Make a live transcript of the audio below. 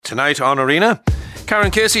Tonight on Arena,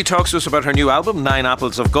 Karen Casey talks to us about her new album, Nine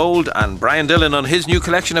Apples of Gold, and Brian Dillon on his new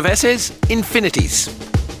collection of essays, Infinities.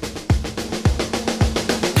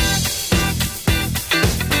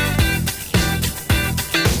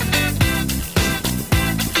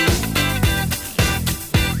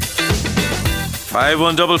 Five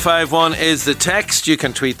 51551 is the text. You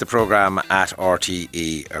can tweet the programme at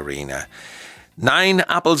RTE Arena. Nine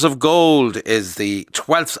Apples of Gold is the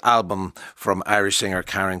 12th album from Irish singer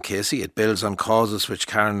Karen Casey. It builds on causes which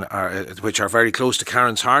are very close to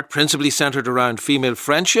Karen's heart, principally centred around female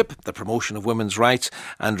friendship, the promotion of women's rights,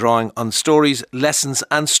 and drawing on stories, lessons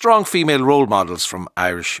and strong female role models from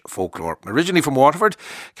Irish folklore. Originally from Waterford,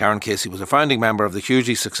 Karen Casey was a founding member of the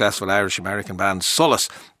hugely successful Irish-American band Solace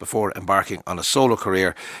before embarking on a solo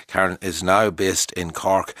career. Karen is now based in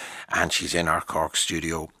Cork, and she's in our Cork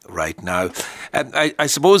studio right now. I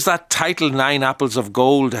suppose that title, Nine Apples of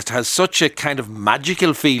Gold, it has such a kind of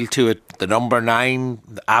magical feel to it. The number 9,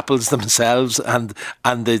 the apples themselves, and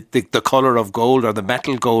the colour of gold, or the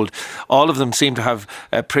metal gold, all of them seem to have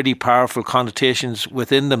pretty powerful connotations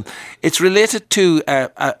within them. It's related to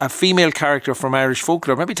a female character from Irish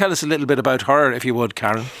folklore. Maybe tell us a little bit about her, if you would,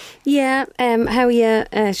 Karen. Yeah, how are you,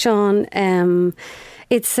 Sean?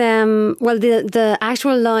 It's the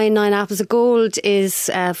actual line Nine Apples of Gold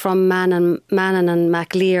is from Mannan and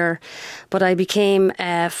MacLear, but I became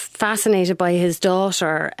fascinated by his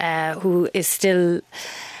daughter, who is still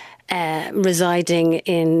residing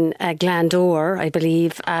in Glandore, I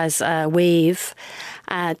believe, as Wave.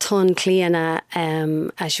 Tun Cliana,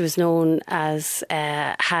 as she was known as,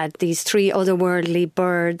 had these 3 otherworldly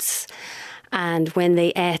birds. And when they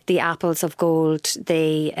ate the apples of gold,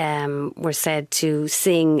 they were said to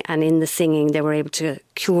sing, and in the singing they were able to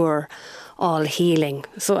cure all healing.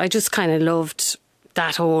 So I just kind of loved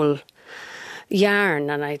that whole yarn,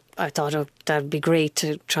 and I thought that'd be great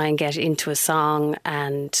to try and get into a song.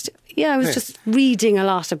 And I was just reading a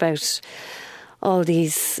lot about all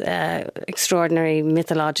these extraordinary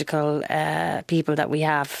mythological people that we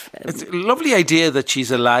have. It's a lovely idea that she's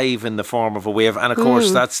alive in the form of a wave, and of course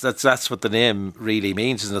that's what the name really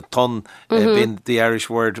means, isn't it? Tun being the Irish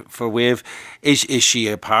word for wave. Is she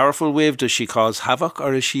a powerful wave? Does she cause havoc,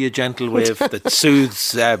 or is she a gentle wave that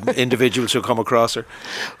soothes individuals who come across her?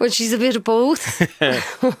 Well, she's a bit of both.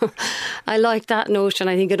 I like that notion.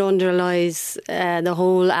 I think it underlies the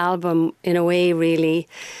whole album in a way, really.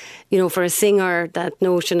 You know, for a singer, that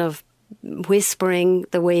notion of whispering,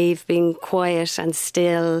 the wave being quiet and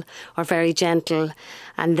still or very gentle,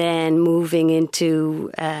 and then moving into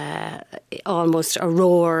almost a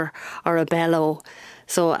roar or a bellow.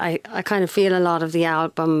 So I kind of feel a lot of the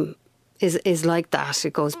album is like that.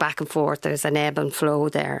 It goes back and forth. There's an ebb and flow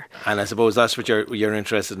there. And I suppose that's what you're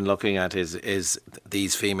interested in looking at is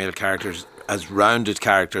these female characters as rounded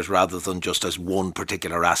characters rather than just as one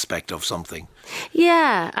particular aspect of something.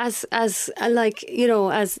 Yeah, as like, you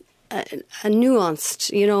know, as a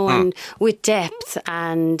nuanced, you know, and with depth,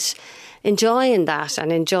 and enjoying that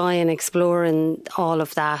and enjoying exploring all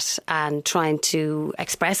of that and trying to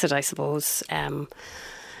express it, I suppose.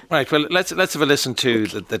 Right, well, let's have a listen to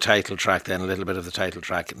the title track then, a little bit of the title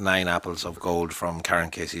track, Nine Apples of Gold, from Karen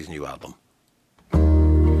Casey's new album.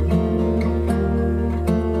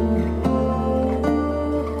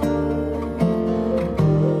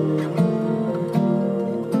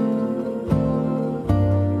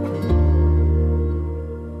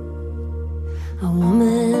 A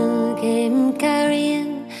woman came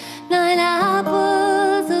carrying 9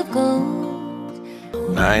 apples of gold.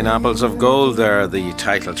 Nine Apples of Gold there, the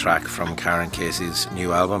title track from Karen Casey's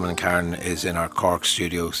new album, and Karen is in our Cork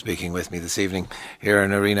studio speaking with me this evening here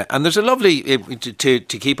in Arena. And there's a lovely, to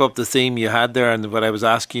keep up the theme you had there, and what I was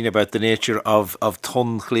asking about the nature of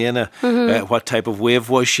Tun Cliana, what type of wave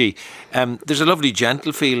was she? There's a lovely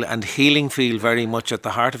gentle feel and healing feel very much at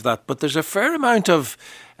the heart of that, but there's a fair amount of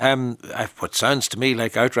what sounds to me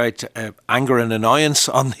like outright anger and annoyance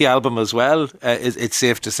on the album as well. It's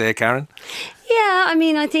safe to say, Karen? Yeah, I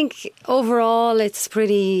mean, I think overall it's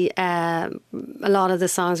pretty, a lot of the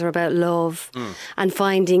songs are about love and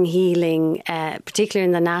finding healing, particularly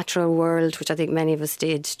in the natural world, which I think many of us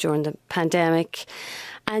did during the pandemic.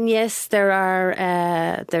 And yes,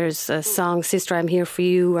 there's a song, Sister, I'm Here For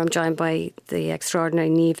You. I'm joined by the extraordinary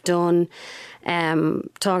Niamh Dunn,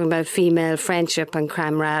 talking about female friendship and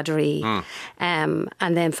camaraderie, and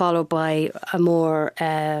then followed by a more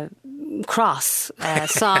cross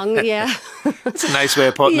song. Yeah, it's a nice way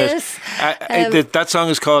of putting it. That song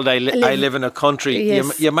is called I Live in a Country.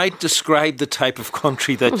 Yes. You might describe the type of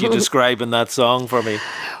country that you describe in that song for me.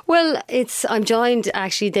 Well, I'm joined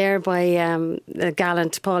actually there by the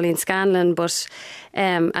gallant Pauline Scanlon, but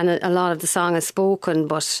and a lot of the song is spoken,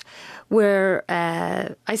 but we're,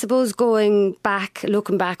 I suppose, looking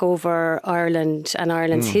back over Ireland and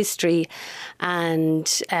Ireland's history, and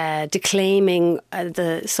declaiming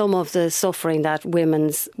some of the suffering that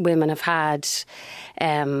women have had.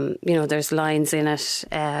 There's lines in it.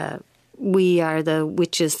 We are the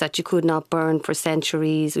witches that you could not burn for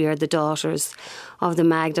centuries. We are the daughters of the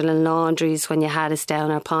Magdalen laundries when you had us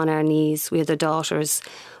down upon our knees. We are the daughters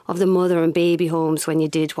of the mother and baby homes when you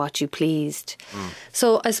did what you pleased.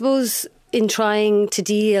 So I suppose in trying to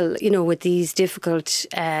deal, with these difficult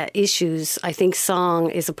issues, I think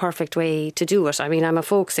song is a perfect way to do it. I mean, I'm a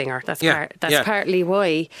folk singer. That's partly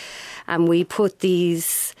why. And we put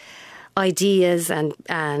these ideas and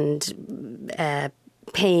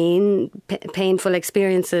painful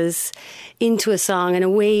experiences into a song in a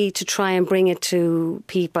way to try and bring it to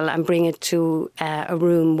people and bring it to a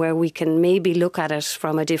room where we can maybe look at it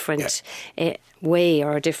from a different way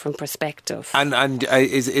or a different perspective. And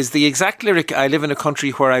is the exact lyric, I live in a country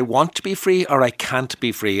where I want to be free or I can't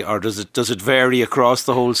be free, or does it vary across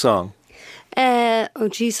the whole song?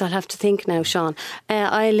 I'll have to think now, Sean.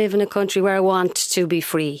 I live in a country where I want to be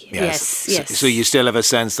free. Yes. So you still have a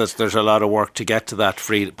sense that there's a lot of work to get to that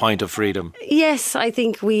point of freedom? Yes, I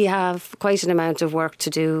think we have quite an amount of work to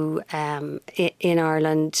do in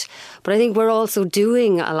Ireland. But I think we're also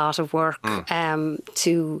doing a lot of work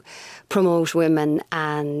to promote women.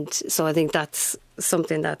 And so I think that's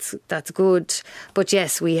something that's good. But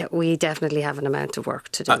yes, we definitely have an amount of work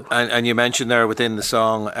to do. And you mentioned there within the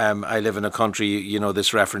song, I live in a country,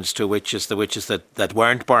 this reference to witches, the witches that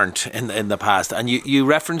weren't burnt in the past. And you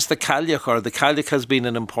referenced the Cailleach, or the Cailleach has been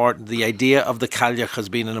the idea of the Cailleach has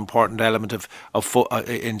been an important element of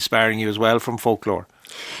inspiring you as well from folklore.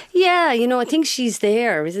 Yeah, I think she's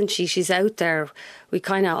there, isn't she? She's out there. We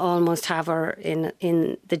kind of almost have her in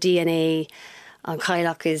the DNA.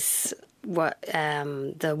 Cailleach is what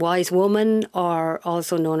the wise woman, or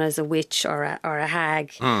also known as a witch or a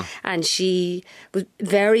hag, and she was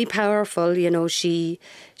very powerful. She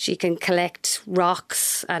can collect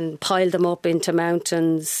rocks and pile them up into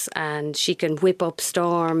mountains, and she can whip up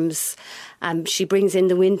storms. She brings in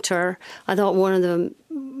the winter. I thought one of the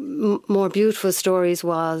more beautiful stories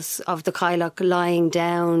was of the Cailleach lying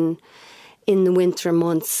down in the winter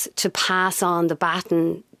months to pass on the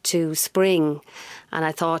baton to spring. And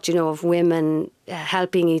I thought, of women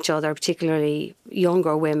helping each other, particularly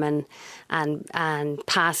younger women, and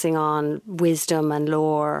passing on wisdom and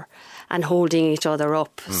lore and holding each other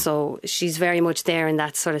up. So she's very much there in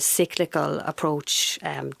that sort of cyclical approach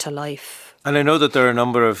to life. And I know that there are a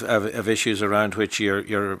number of issues around which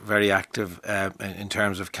you're very active in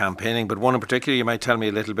terms of campaigning, but one in particular you might tell me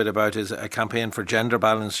a little bit about is a campaign for gender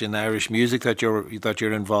balance in Irish music that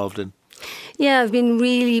you're involved in. Yeah, I've been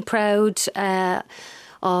really proud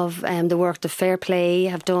of the work that Fair Play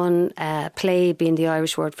have done, play being the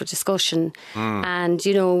Irish word for discussion. And,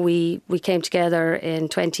 we came together in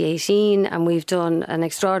 2018 and we've done an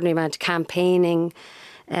extraordinary amount of campaigning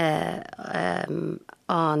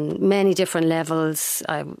on many different levels,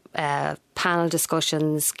 panel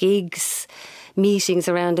discussions, gigs, meetings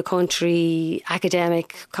around the country,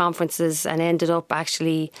 academic conferences, and ended up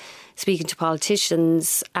actually speaking to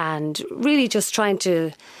politicians and really just trying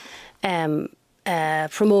to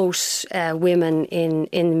promote women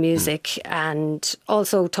in music, and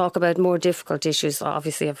also talk about more difficult issues,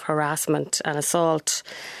 obviously, of harassment and assault.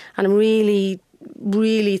 And I'm really,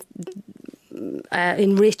 really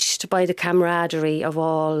enriched by the camaraderie of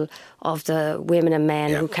all of the women and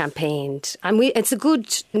men who campaigned. And it's a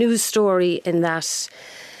good news story in that,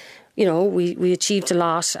 we achieved a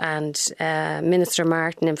lot, and Minister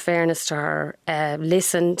Martin, in fairness to her,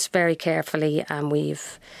 listened very carefully, and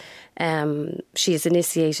she has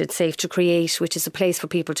initiated Safe to Create, which is a place for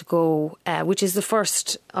people to go, which is the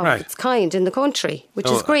first of its kind in the country, which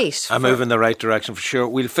is great. I'm moving in the right direction for sure.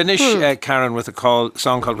 We'll finish, Karen, with a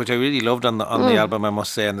song called, which I really loved on the album, I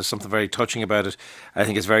must say, and there's something very touching about it. I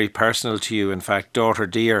think it's very personal to you, in fact, Daughter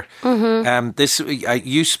Dear.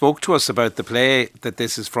 You spoke to us about the play that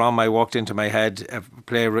this is from, I Walked Into My Head, a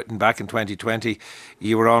play written back in 2020.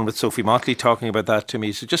 You were on with Sophie Motley talking about that to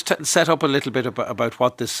me. So just set up a little bit about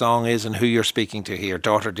what this song is and who you're speaking to here.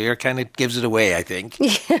 Daughter Dear kind of gives it away, I think.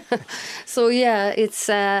 So it's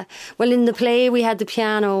in the play we had the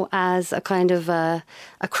piano as a kind of a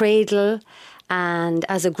cradle, and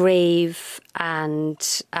as a grave,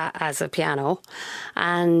 and as a piano,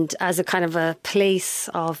 and as a kind of a place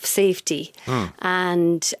of safety.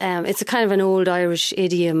 And it's a kind of an old Irish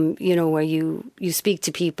idiom, where you speak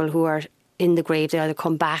to people who are in the grave. They either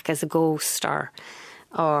come back as a ghost or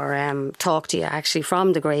talk to you actually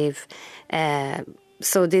from the grave.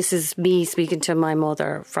 So this is me speaking to my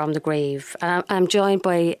mother from the grave. I'm joined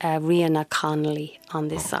by Rihanna Connolly on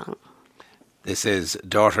this song. This is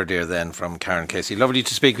Daughter Dear then from Karen Casey. Lovely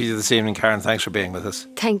to speak with you this evening, Karen. Thanks for being with us.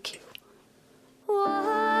 Thank you.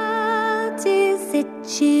 What is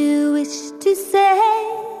it you wish to say?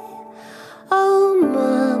 Oh,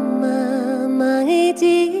 Mama, my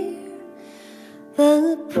dear,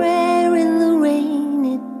 the prayer in the rain,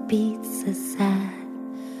 it beats a sad,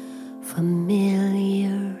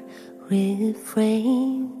 familiar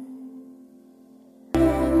refrain.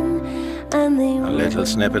 A little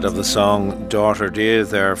snippet of the song Daughter Dear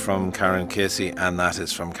there from Karen Casey, and that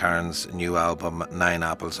is from Karen's new album 9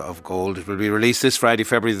 Apples of Gold. It will be released this Friday,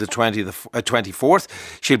 February the 24th.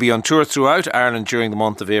 She'll be on tour throughout Ireland during the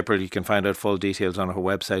month of April. You can find out full details on her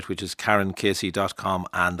website, which is karencasey.com,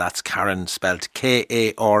 and that's Karen spelled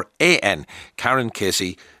K-A-R-A-N,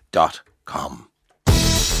 karencasey.com.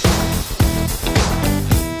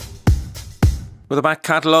 With a back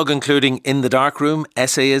catalogue including In the Darkroom,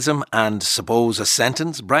 Essayism and Suppose a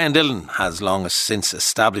Sentence, Brian Dillon has long since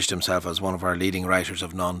established himself as one of our leading writers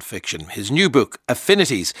of non-fiction. His new book,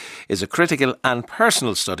 Affinities, is a critical and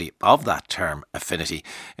personal study of that term, affinity,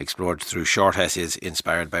 explored through short essays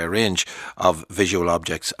inspired by a range of visual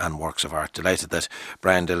objects and works of art. Delighted that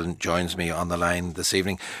Brian Dillon joins me on the line this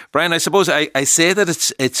evening. Brian, I suppose I say that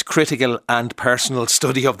it's critical and personal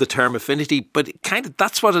study of the term affinity, but kind of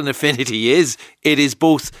that's what an affinity is. It is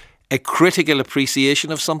both a critical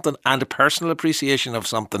appreciation of something and a personal appreciation of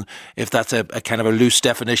something, if that's a kind of a loose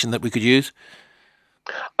definition that we could use.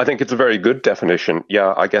 I think it's a very good definition.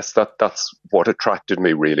 Yeah, I guess that's what attracted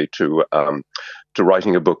me really to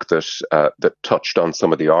writing a book that touched on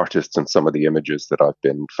some of the artists and some of the images that I've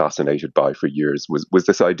been fascinated by for years. Was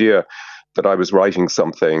this idea that I was writing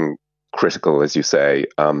something critical, as you say,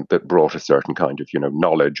 that brought a certain kind of,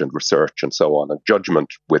 knowledge and research and so on and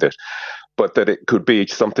judgment with it, but that it could be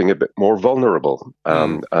something a bit more vulnerable.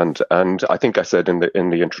 And I think I said in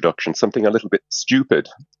the introduction something a little bit stupid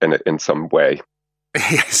in some way.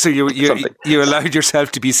 So you allowed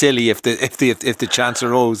yourself to be silly if the chance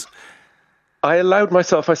arose. I allowed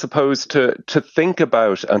myself, I suppose, to think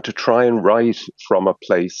about and to try and write from a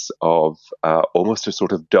place of almost a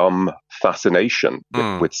sort of dumb fascination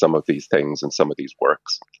with some of these things and some of these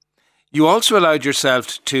works. You also allowed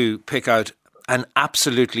yourself to pick out an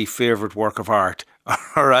absolutely favourite work of art,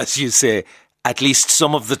 or as you say, at least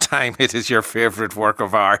some of the time it is your favourite work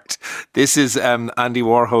of art. This is Andy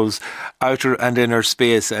Warhol's Outer and Inner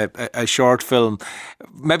Space, a short film.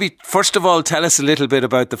 Maybe first of all tell us a little bit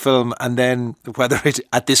about the film, and then whether it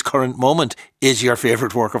at this current moment is your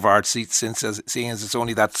favourite work of art, seeing as it's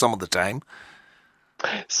only that some of the time.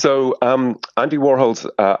 So Andy Warhol's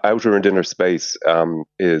Outer and Inner Space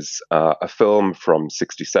is a film from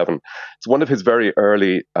 '67. It's one of his very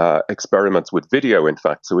early experiments with video, in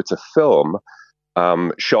fact. So it's a film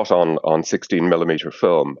shot on 16mm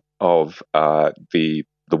film of the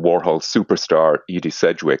Warhol superstar Edie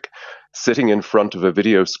Sedgwick sitting in front of a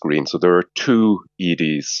video screen. So there are two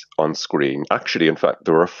Edies on screen. Actually, in fact,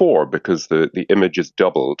 there are four because the image is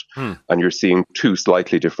doubled and you're seeing two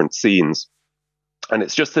slightly different scenes. And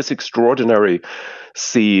it's just this extraordinary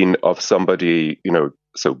scene of somebody,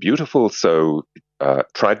 so beautiful, so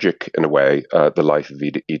tragic in a way, the life of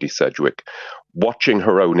Edie Sedgwick, watching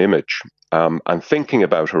her own image and thinking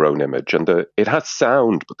about her own image. And it has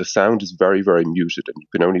sound, but the sound is very, very muted, and you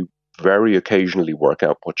can only very occasionally work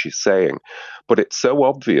out what she's saying. But it's so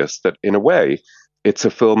obvious that, in a way, it's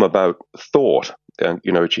a film about thought. And,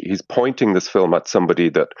 he's pointing this film at somebody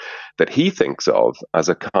that he thinks of as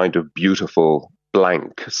a kind of beautiful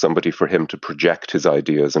blank, somebody for him to project his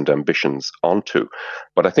ideas and ambitions onto.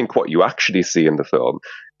 But I think what you actually see in the film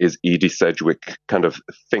is Edie Sedgwick kind of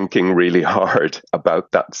thinking really hard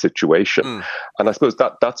about that situation. And I suppose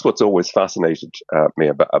that's what's always fascinated me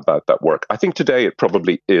about that work. I think today it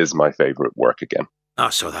probably is my favourite work again. Oh,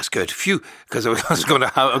 so that's good. Phew, because I was going to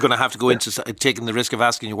have to go into taking the risk of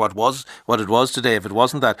asking you what it was today if it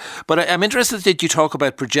wasn't that. But I'm interested that you talk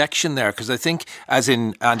about projection there, because I think, as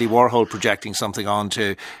in Andy Warhol projecting something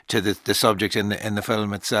onto the subject in the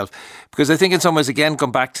film itself, because I think in some ways, again,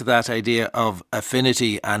 come back to that idea of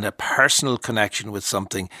affinity and a personal connection with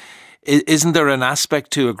something. Isn't there an aspect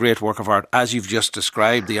to a great work of art, as you've just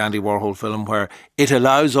described, the Andy Warhol film, where it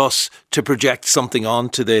allows us to project something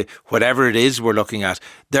onto whatever it is we're looking at?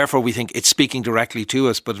 Therefore, we think it's speaking directly to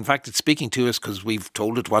us, but in fact, it's speaking to us because we've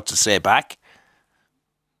told it what to say back.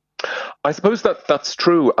 I suppose that's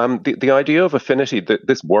true. The idea of affinity,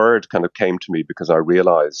 this word kind of came to me because I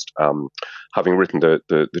realized, having written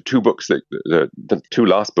the two books, the two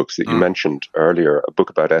last books that you mentioned earlier, a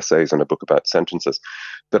book about essays and a book about sentences,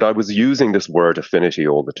 that I was using this word affinity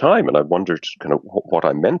all the time. And I wondered kind of what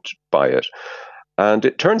I meant by it. And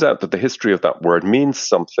it turns out that the history of that word means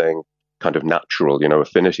something kind of natural. You know,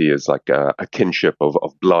 affinity is like a kinship of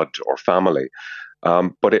blood or family.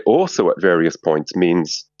 But it also, at various points,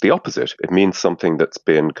 means the opposite. It means something that's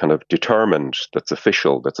been kind of determined, that's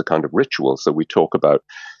official, that's a kind of ritual. So we talk about,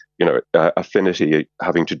 you know, affinity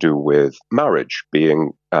having to do with marriage,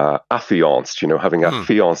 being affianced, you know, having a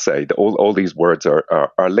fiancé. All these words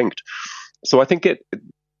are linked. So I think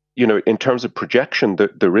you know, in terms of projection,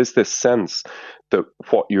 there is this sense that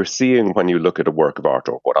what you're seeing when you look at a work of art,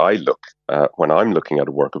 or what I look when I'm looking at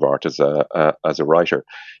a work of art as a writer,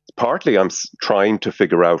 partly I'm trying to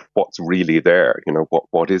figure out what's really there. You know,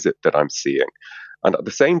 what is it that I'm seeing, and at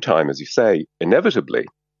the same time, as you say, inevitably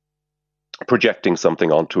projecting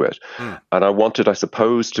something onto it. And I wanted, I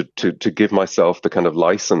suppose, to give myself the kind of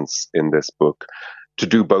license in this book to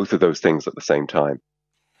do both of those things at the same time.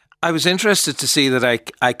 I was interested to see that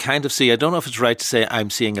I kind of see, I don't know if it's right to say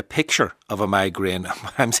I'm seeing a picture of a migraine.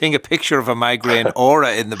 I'm seeing a picture of a migraine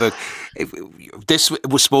aura in the book. This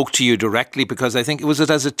spoke to you directly because I think, was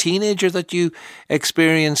it as a teenager that you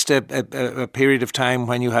experienced a period of time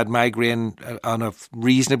when you had migraine on a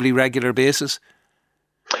reasonably regular basis?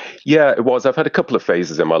 Yeah, it was. I've had a couple of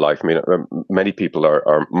phases in my life. I mean, many people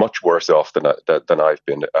are much worse off than I've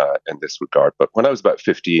been in this regard. But when I was about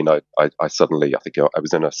 15, I suddenly, I think I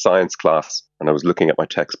was in a science class and I was looking at my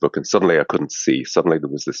textbook and suddenly I couldn't see. Suddenly there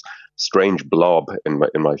was this strange blob in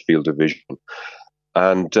my field of vision.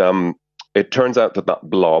 And it turns out that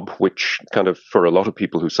blob, which kind of, for a lot of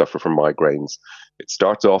people who suffer from migraines, it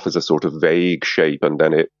starts off as a sort of vague shape and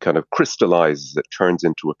then it kind of crystallizes. It turns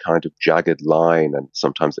into a kind of jagged line and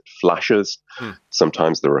sometimes it flashes.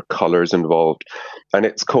 Sometimes there are colors involved. And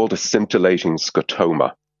it's called a scintillating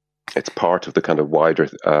scotoma. It's part of the kind of wider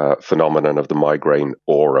phenomenon of the migraine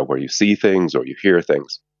aura where you see things or you hear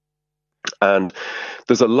things. And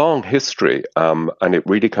there's a long history, and it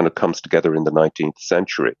really kind of comes together in the 19th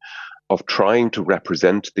century, of trying to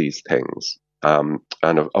represent these things and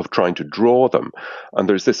of trying to draw them. And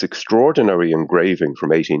there's this extraordinary engraving from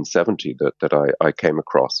 1870 that I came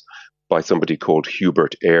across by somebody called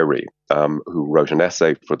Hubert Airy, who wrote an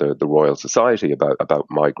essay for the Royal Society about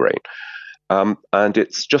migraine. And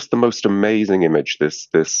it's just the most amazing image,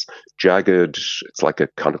 this jagged, it's like a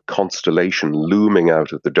kind of constellation looming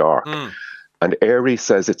out of the dark. And Airy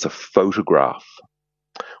says it's a photograph,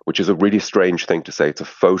 which is a really strange thing to say. It's a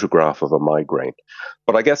photograph of a migraine.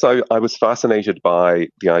 But I guess I was fascinated by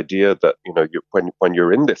the idea that, you know, when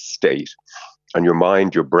you're in this state and your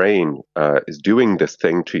mind, your brain is doing this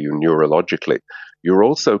thing to you neurologically, you're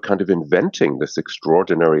also kind of inventing this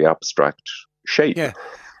extraordinary abstract shape. Yeah.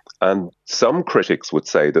 And some critics would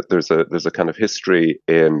say that there's a kind of history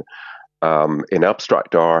in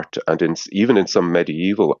abstract art and even in some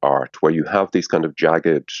medieval art where you have these kind of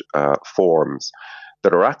jagged forms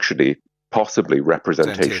that are actually possibly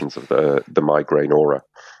representations of the migraine aura.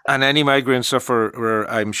 And any migraine sufferer,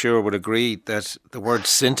 I'm sure, would agree that the word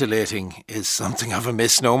scintillating is something of a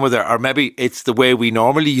misnomer there, or maybe it's the way we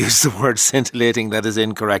normally use the word scintillating that is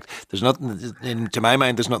incorrect. There's nothing, to my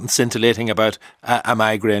mind, there's nothing scintillating about a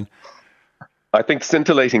migraine. I think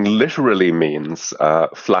scintillating literally means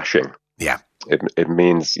flashing. Yeah. It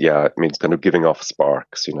means kind of giving off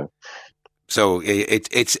sparks, you know. So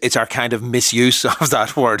it's our kind of misuse of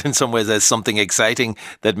that word in some ways as something exciting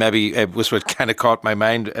that maybe was what kind of caught my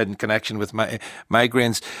mind in connection with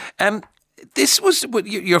migraines. This was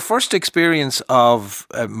your first experience of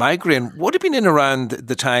migraine. Would have been in around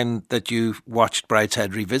the time that you watched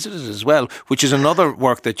Brideshead Revisited as well, which is another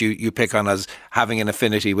work that you pick on as having an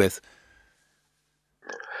affinity with.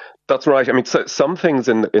 That's right. I mean, some things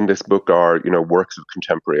in this book are, you know, works of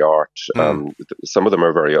contemporary art. Some of them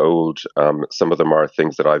are very old. Some of them are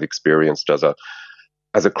things that I've experienced as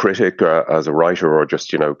a critic, as a writer, or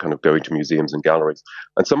just, you know, kind of going to museums and galleries.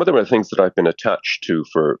 And some of them are things that I've been attached to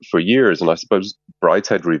for years. And I suppose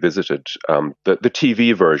Brideshead Revisited, the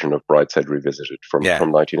TV version of Brideshead Revisited from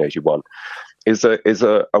 1981, is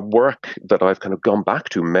a work that I've kind of gone back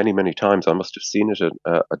to many, many times. I must have seen it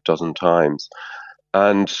a dozen times.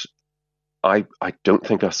 And I don't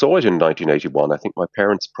think I saw it in 1981. I think my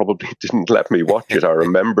parents probably didn't let me watch it. I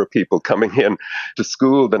remember people coming in to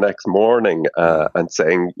school the next morning and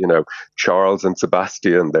saying, you know, Charles and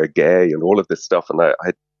Sebastian, they're gay and all of this stuff. And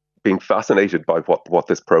I being fascinated by what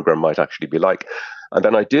this program might actually be like. And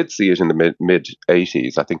then I did see it in the mid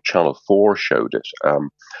 80s. I think Channel 4 showed it.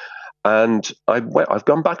 And I've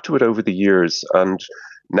gone back to it over the years, and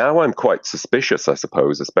now I'm quite suspicious, I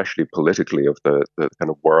suppose, especially politically, of the kind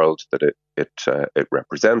of world that it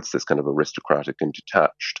represents, this kind of aristocratic and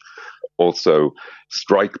detached. Also,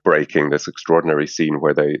 strike breaking, this extraordinary scene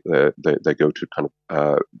where they go to kind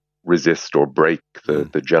of resist or break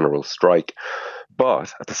the general strike.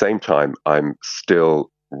 But at the same time, I'm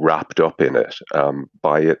still wrapped up in it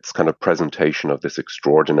by its kind of presentation of this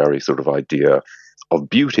extraordinary sort of idea of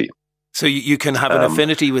beauty. So you can have an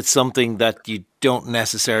affinity with something that you don't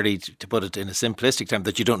necessarily, to put it in a simplistic term,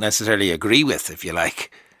 that you don't necessarily agree with, if you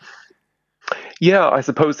like. Yeah, I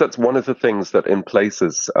suppose that's one of the things that in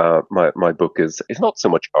places my book is not so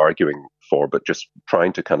much arguing for, but just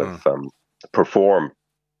trying to kind of perform,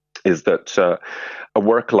 is that a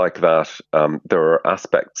work like that, there are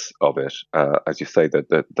aspects of it, as you say,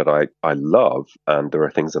 that I love, and there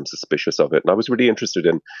are things I'm suspicious of it. And I was really interested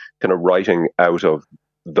in kind of writing out of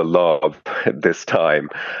the love this time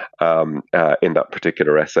in that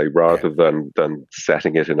particular essay, rather than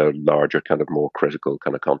setting it in a larger kind of more critical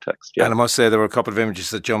kind of context. Yeah. And I must say there were a couple of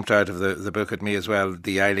images that jumped out of the book at me as well.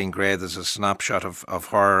 The Eileen Gray, there's a snapshot of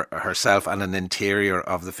herself and an interior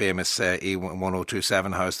of the famous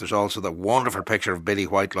E1027 house. There's also the wonderful picture of Billy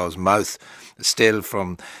Whitelaw's mouth, still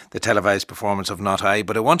from the televised performance of Not I.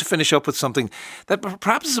 But I want to finish up with something that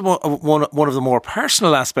perhaps is one of the more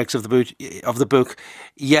personal aspects of the book.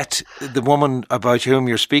 Yet the woman about whom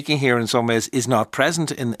you're speaking here in some ways is not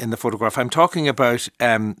present in the photograph. I'm talking about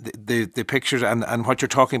the pictures and what you're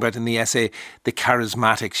talking about in the essay, the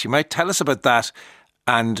charismatics. You might tell us about that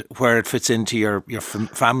and where it fits into your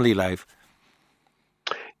family life.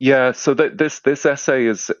 Yeah, so this essay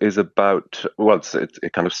is about, well,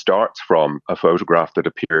 it kind of starts from a photograph that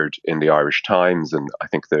appeared in the Irish Times in, I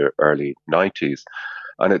think, the early 90s.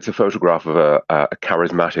 And it's a photograph of a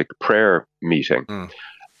charismatic prayer meeting.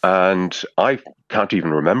 And I can't even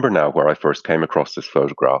remember now where I first came across this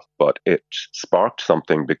photograph, but it sparked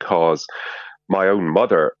something because my own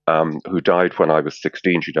mother, who died when I was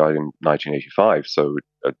 16, she died in 1985, so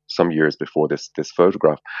some years before this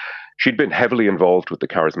photograph, she'd been heavily involved with the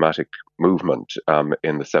charismatic movement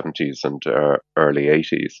in the 70s and early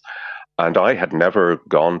 80s. And I had never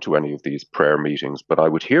gone to any of these prayer meetings, but I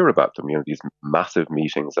would hear about them, these massive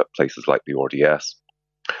meetings at places like the RDS,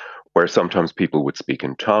 where sometimes people would speak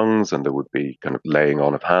in tongues and there would be kind of laying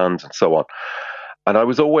on of hands and so on. And I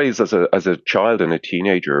was always, as a child and a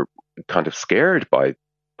teenager, kind of scared by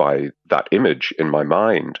that image in my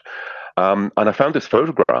mind. And I found this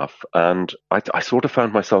photograph, and I sort of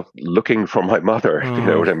found myself looking for my mother, you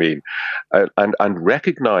know what I mean? And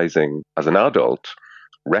recognizing, as an adult,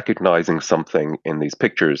 something in these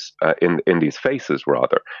pictures, in these faces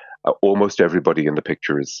rather. Almost everybody in the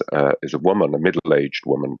picture is a woman, a middle-aged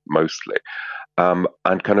woman mostly,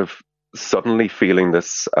 and kind of suddenly feeling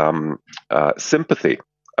this sympathy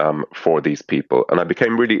for these people. And I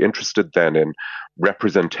became really interested then in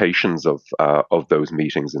representations of those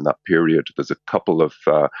meetings in that period. There's a couple of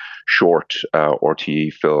short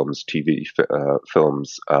RTE films, TV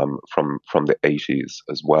films from the 80s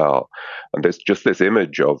as well. And there's just this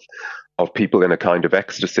image of people in a kind of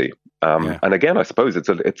ecstasy. And again, I suppose it's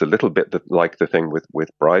a little bit like the thing with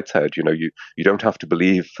Brideshead. You don't have to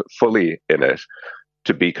believe fully in it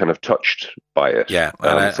to be kind of touched by it. Yeah.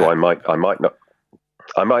 So I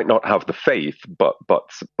might not have the faith, but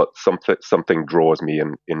something draws me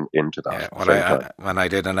into that. Yeah, I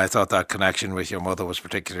did, and I thought that connection with your mother was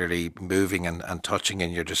particularly moving and touching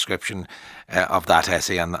in your description of that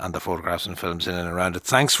essay and the photographs and films in and around it.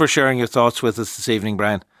 Thanks for sharing your thoughts with us this evening,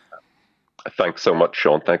 Brian. Thanks so much,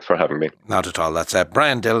 Sean. Thanks for having me. Not at all. That's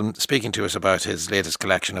Brian Dillon speaking to us about his latest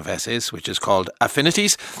collection of essays, which is called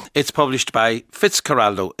Affinities. It's published by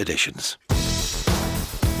Fitzcarraldo Editions.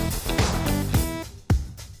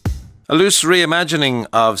 A loose reimagining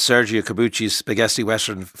of Sergio Corbucci's spaghetti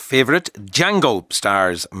western favourite, Django,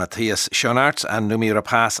 stars Matthias Schoenaerts and Noomi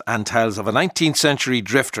Rapace, and tells of a 19th century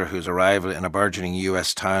drifter whose arrival in a burgeoning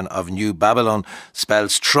US town of New Babylon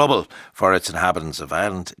spells trouble for its inhabitants. A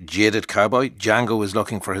violent, jaded cowboy, Django is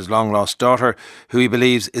looking for his long-lost daughter, who he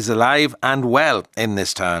believes is alive and well in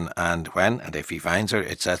this town. And when and if he finds her,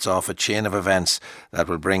 it sets off a chain of events that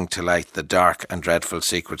will bring to light the dark and dreadful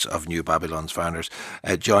secrets of New Babylon's founders.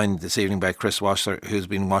 Joined this this evening by Chris Wassler, who's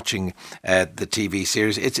been watching the TV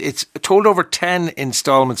series. It's told over 10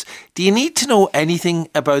 instalments. Do you need to know anything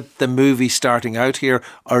about the movie starting out here,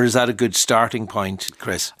 or is that a good starting point,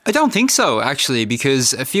 Chris? I don't think so, actually,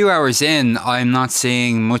 because a few hours in, I'm not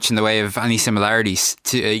seeing much in the way of any similarities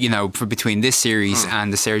to, between this series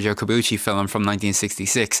and the Sergio Corbucci film from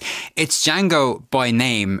 1966. It's Django by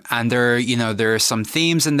name, and there are some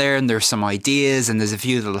themes in there, and there's some ideas, and there's a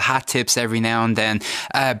few little hat tips every now and then,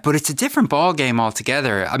 but it's a different ball game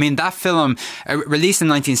altogether. I mean, that film, released in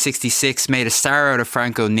 1966, made a star out of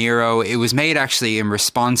Franco Nero. It was made actually in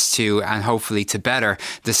response to, and hopefully to better,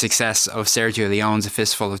 the success of Sergio Leone's A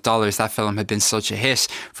Fistful of Dollars. That film had been such a hit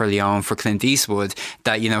for Leone, for Clint Eastwood,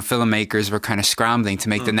 that filmmakers were kind of scrambling to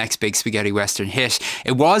make the next big spaghetti western hit.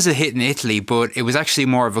 It was a hit in Italy, but it was actually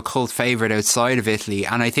more of a cult favourite outside of Italy,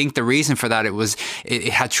 and I think the reason for that,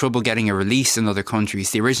 it had trouble getting a release in other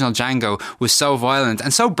countries. The original Django was so violent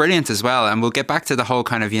and so brilliant as well, and we'll get back to the whole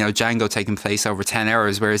kind of Django taking place over 10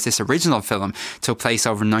 hours, whereas this original film took place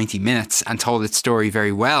over 90 minutes and told its story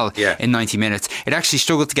very well in 90 minutes. It actually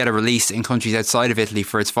struggled to get a release in countries outside of Italy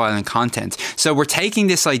for its violent content. So we're taking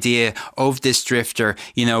this idea of this drifter,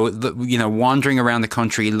 wandering around the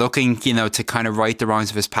country, looking, to kind of right the wrongs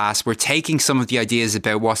of his past. We're taking some of the ideas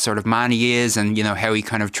about what sort of man he is and, how he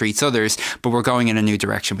kind of treats others, but we're going in a new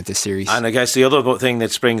direction with this series. And I guess the other thing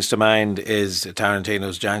that springs to mind is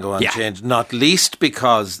Tarantino's Django Unchained, not least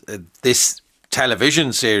because this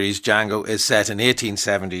television series Django is set in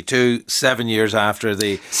 1872, 7 years after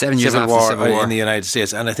the Civil War in the United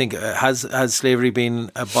States. And I think has slavery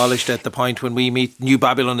been abolished at the point when we meet New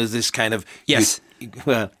Babylon? Is this kind of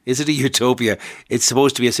is it a utopia? It's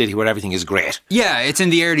supposed to be a city where everything is great. Yeah, it's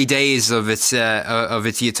in the early days of its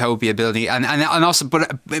utopia building, and also,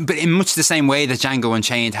 but in much the same way that Django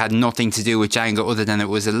Unchained had nothing to do with Django, other than it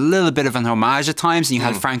was a little bit of an homage at times, and you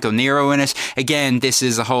had Franco Nero in it. Again, this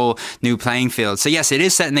is a whole new playing field. So yes, it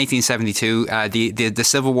is set in 1872. The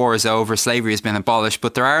Civil War is over. Slavery has been abolished,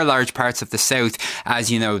 but there are large parts of the South, as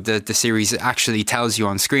the series actually tells you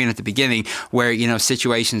on screen at the beginning, where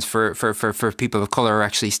situations for people of colour are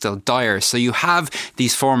actually still dire. So you have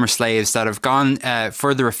these former slaves that have gone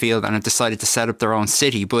further afield and have decided to set up their own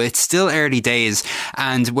city, but it's still early days.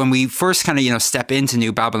 And when we first kind of step into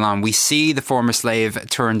New Babylon, we see the former slave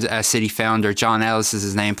turned city founder, John Ellis is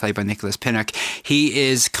his name, played by Nicholas Pinnock. He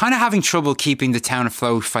is kind of having trouble keeping the town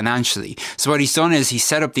afloat financially. So what he's done is he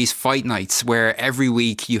set up these fight nights where every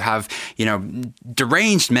week you have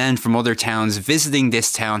deranged men from other towns visiting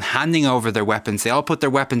this town, handing over their weapons. They all put their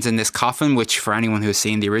weapons in this coffin, which for anyone who has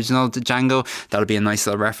seen the original Django, that'll be a nice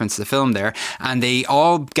little reference to the film there. And they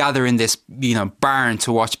all gather in this, barn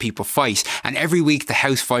to watch people fight. And every week the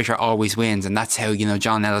house fighter always wins. And that's how,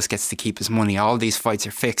 John Ellis gets to keep his money. All these fights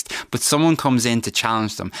are fixed. But someone comes in to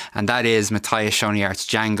challenge them. And that is Matthias Schoenaerts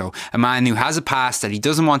Django, a man who has a past that he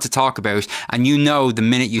doesn't want to talk about. And the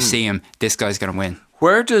minute you see him, this guy's going to win.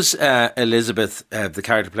 Where does Elizabeth, the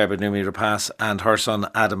character played by Noomi Rapace, and her son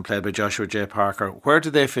Adam, played by Joshua J. Parker, where do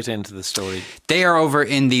they fit into the story? They are over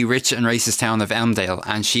in the rich and racist town of Elmdale,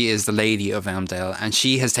 and she is the lady of Elmdale, and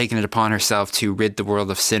she has taken it upon herself to rid the world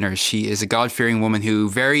of sinners. She is a God-fearing woman who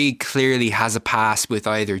very clearly has a past with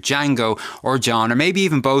either Django or John, or maybe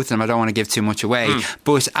even both of them. I don't want to give too much away.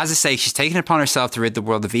 But as I say, she's taken it upon herself to rid the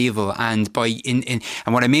world of evil, and and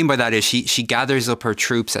what I mean by that is she gathers up her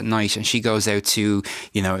troops at night, and she goes out to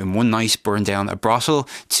in one night burn down a brothel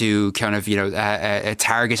to kind of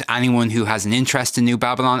target anyone who has an interest in New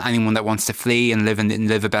Babylon, anyone that wants to flee and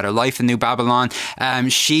live a better life in New Babylon.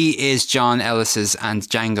 She is John Ellis's and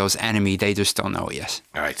Django's enemy. They just don't know it yet.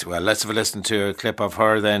 All right, well, let's have a listen to a clip of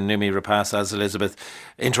her then, Noomi Rapace as Elizabeth,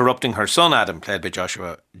 interrupting her son Adam, played by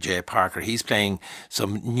Joshua J. Parker. He's playing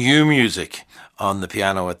some new music on the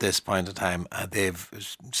piano at this point in time. They've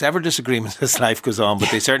several disagreements as life goes on, but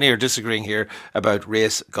they certainly are disagreeing here about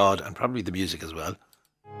race, God, and probably the music as well.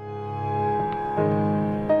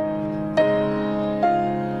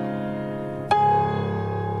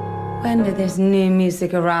 When did this new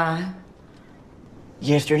music arrive?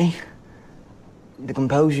 Yesterday. The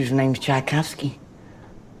composer's name's Tchaikovsky.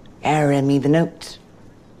 I read me the notes.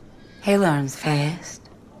 He learns fast.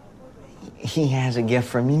 He has a gift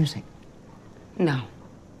for music. No.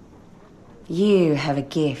 You have a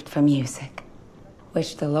gift for music,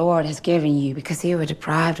 which the Lord has given you because you were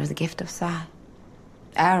deprived of the gift of sight.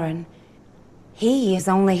 Aaron, he is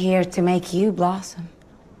only here to make you blossom.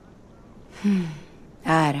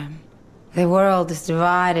 Adam, the world is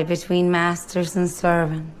divided between masters and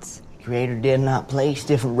servants. The Creator did not place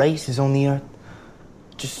different races on the earth.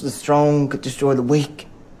 Just the strong could destroy the weak.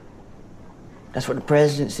 That's what the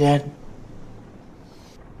president said.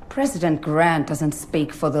 President Grant doesn't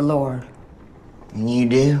speak for the Lord. And you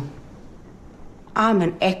do? I'm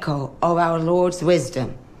an echo of our Lord's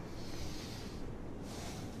wisdom.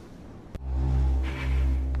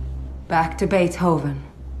 Back to Beethoven.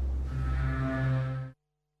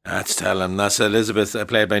 That's telling. That's Elizabeth,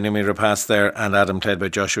 played by Noomi Rapace there, and Adam, played by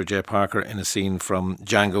Joshua J. Parker, in a scene from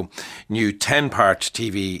Django, new 10-part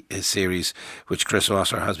TV series, which Chris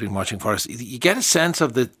Wasser has been watching for us. You get a sense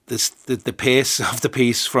of the pace of the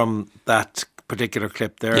piece from that particular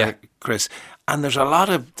clip there, Chris. And there's a lot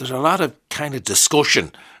of kind of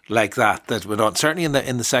discussion like that went on. Certainly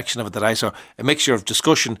in the section of it that I saw, a mixture of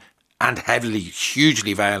discussion and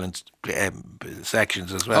hugely violent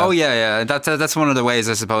sections as well. Oh yeah. That's one of the ways,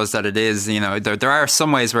 I suppose, that it is. You know, there are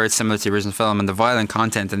some ways where it's similar to the original film, and the violent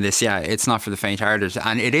content in this, it's not for the faint-hearted,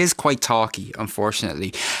 and it is quite talky,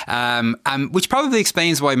 unfortunately. Which probably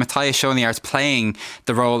explains why Matthias Schoenaerts playing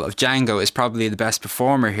the role of Django is probably the best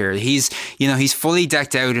performer here. He's fully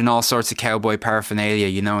decked out in all sorts of cowboy paraphernalia,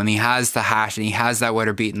 and he has the hat and he has that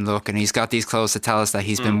weather-beaten look, and he's got these clothes to tell us that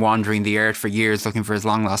he's been wandering the earth for years looking for his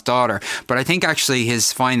long-lost daughter. But I think actually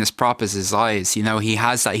his finest prop is his eyes. He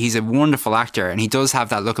has that. He's a wonderful actor, and he does have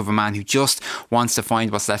that look of a man who just wants to find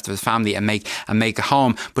what's left of his family and make a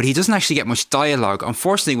home. But he doesn't actually get much dialogue.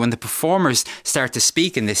 Unfortunately, when the performers start to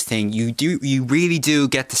speak in this thing, you really do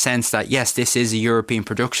get the sense that yes, this is a European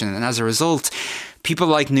production, and as a result, people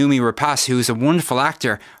like Noomi Rapace, who's a wonderful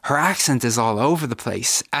actor, her accent is all over the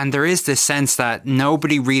place. And there is this sense that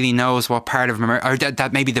nobody really knows what part of America, or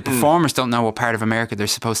that maybe the performers don't know what part of America they're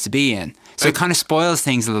supposed to be in. So it kind of spoils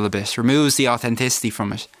things a little bit, removes the authenticity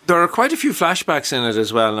from it. There are quite a few flashbacks in it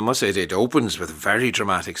as well. And I must say, it opens with a very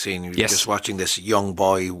dramatic scene. You're just watching this young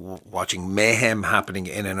boy watching mayhem happening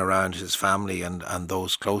in and around his family and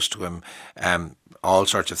those close to him. All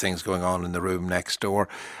sorts of things going on in the room next door.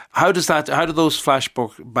 How do those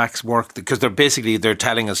flashbacks work? Because they're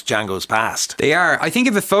telling us Django's past. They are. I think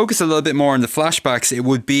if it focused a little bit more on the flashbacks, it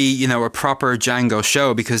would be, a proper Django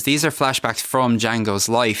show, because these are flashbacks from Django's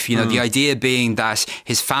life. The idea being that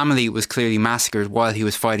his family was clearly massacred while he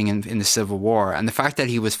was fighting in the Civil War. And the fact that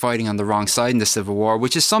he was fighting on the wrong side in the Civil War,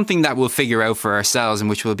 which is something that we'll figure out for ourselves and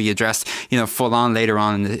which will be addressed, full on later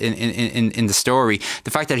on in the story.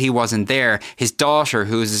 The fact that he wasn't there, his daughter,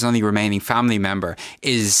 who is his only remaining family member,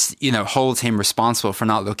 holds him responsible for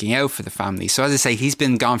not looking out for the family. So as I say, he's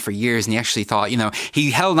been gone for years, and he actually thought, he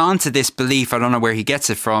held on to this belief, I don't know where he gets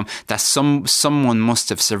it from, that someone must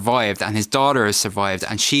have survived, and his daughter has survived,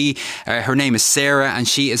 and she, her name is Sarah, and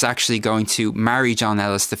she is actually going to marry John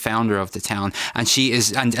Ellis, the founder of the town, and she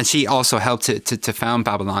is, and she also helped to found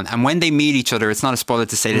Babylon. And when they meet each other, it's not a spoiler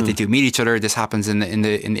to say that they do meet each other. This happens in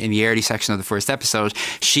the early section of the first episode.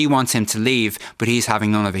 She wants him to leave, but he's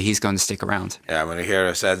having none of it. He's going to stick around. Yeah, when you hear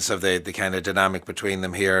a sense of the kind of dynamic between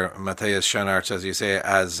them here, Matthias Schoenaerts, as you say,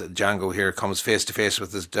 as Django here, comes face to face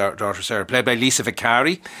with his daughter Sarah, played by Lisa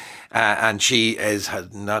Vicari, and she is,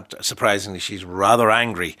 not surprisingly, she's rather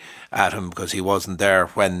angry at him because he wasn't there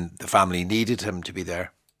when the family needed him to be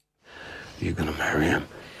there. Are you going to marry him?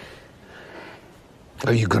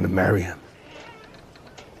 Are you going to marry him?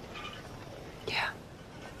 Yeah.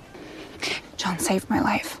 John saved my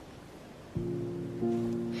life.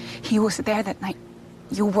 He was there that night.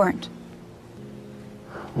 You weren't.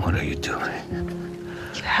 What are you doing?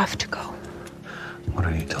 You have to go. What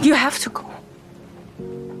are you doing? You have to go.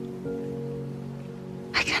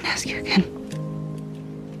 I can't ask you again.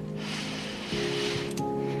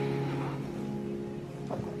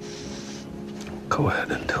 Go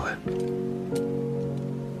ahead and do it.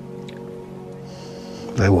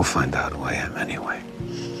 They will find out who I am anyway.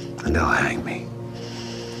 And they'll hang me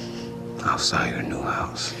outside your new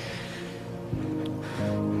house.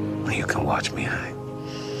 You can watch me hang.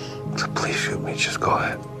 So please shoot me. Just go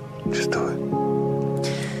ahead. Just do it.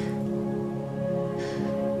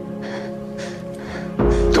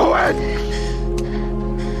 Go ahead.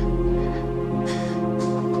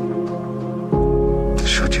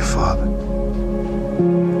 Shoot your father.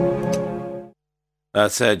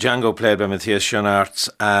 That's Django, played by Matthias Schoenaerts,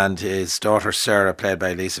 and his daughter Sarah, played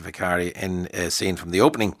by Lisa Vicari, in a scene from the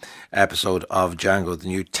opening episode of Django, the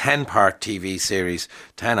new 10-part TV series,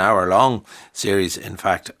 10-hour long series, in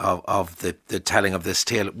fact, of the telling of this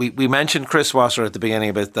tale. We mentioned, Chris Wasser, at the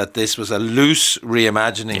beginning of it, that this was a loose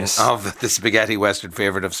reimagining of the spaghetti western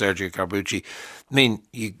favourite of Sergio Corbucci. I mean,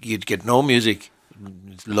 you'd get no music,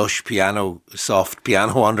 lush piano, soft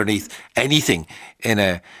piano underneath anything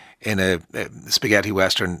in in a spaghetti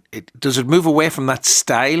western, does it move away from that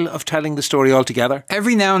style of telling the story altogether?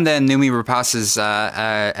 Every now and then, Noomi Rapaz's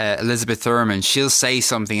Elizabeth Thurman, she'll say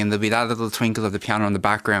something and there'll be that little twinkle of the piano in the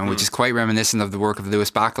background, which is quite reminiscent of the work of Louis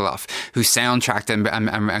Bacalov, who soundtracked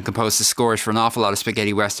and composed the scores for an awful lot of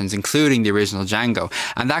spaghetti westerns, including the original Django.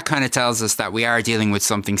 And that kind of tells us that we are dealing with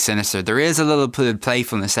something sinister. There is a little bit of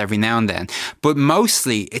playfulness every now and then, but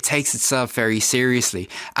mostly it takes itself very seriously.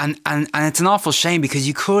 And it's an awful shame, because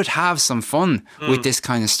you could have some fun with this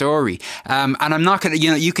kind of story. And I'm not going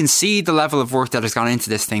to, you can see the level of work that has gone into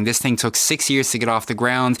this thing. This thing took 6 years to get off the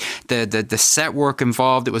ground. The set work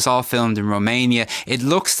involved, it was all filmed in Romania. It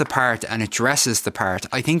looks the part and it dresses the part.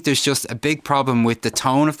 I think there's just a big problem with the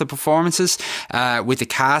tone of the performances, with the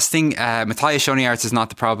casting. Matthias Schoenaerts is not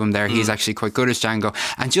the problem there. He's actually quite good as Django.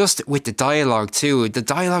 And just with the dialogue too. The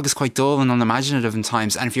dialogue is quite dull and unimaginative in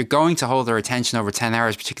times. And if you're going to hold their attention over 10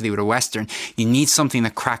 hours, particularly with a Western, you need something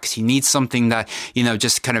that cracks. You need something that,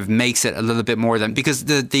 just kind of makes it a little bit more than, because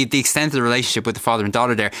the extent of the relationship with the father and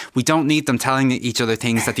daughter there, we don't need them telling each other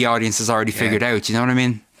things that the audience has already figured out. You know what I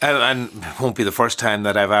mean? And it won't be the first time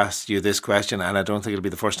that I've asked you this question, and I don't think it'll be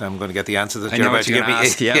the first time I'm going to get the answer that you're about to give me.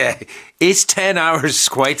 Is 10 hours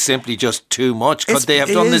quite simply just too much? Could they have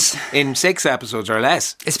done this in 6 episodes or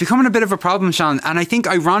less? It's becoming a bit of a problem, Sean, and I think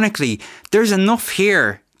ironically there's enough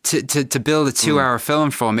here to build a 2-hour film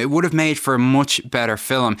from. It would have made for a much better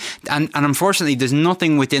film. And unfortunately, there's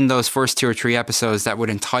nothing within those first 2 or 3 episodes that would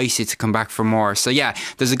entice you to come back for more. So yeah,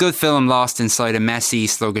 there's a good film lost inside a messy,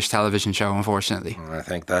 sluggish television show, unfortunately. I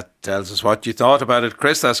think that tells us what you thought about it,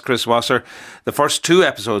 Chris. That's Chris Wasser. The first 2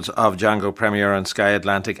 episodes of Django premiere on Sky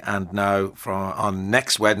Atlantic, and now on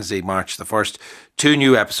next Wednesday, March the 1st, 2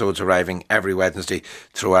 new episodes arriving every Wednesday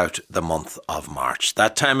throughout the month of March.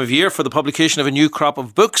 That time of year for the publication of a new crop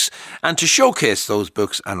of books, and to showcase those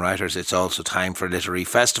books and writers, it's also time for literary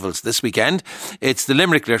festivals. This weekend, it's the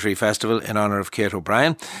Limerick Literary Festival in honour of Kate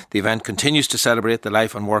O'Brien. The event continues to celebrate the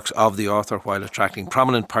life and works of the author while attracting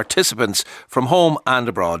prominent participants from home and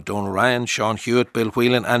abroad. Donal Ryan, Sean Hewitt, Bill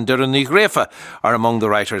Whelan and Doireann Ní Ghréofa are among the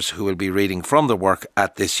writers who will be reading from their work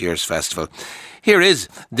at this year's festival. Here is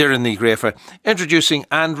Doireann Ní Ghréofa introducing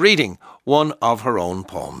and reading one of her own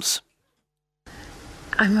poems.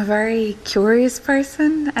 I'm a very curious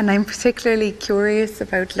person, and I'm particularly curious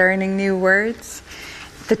about learning new words.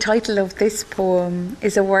 The title of this poem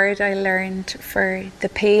is a word I learned for the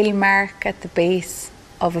pale mark at the base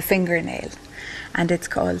of a fingernail, and it's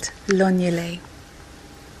called Lunulé.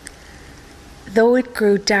 Though it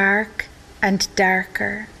grew dark and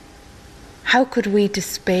darker, how could we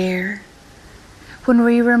despair when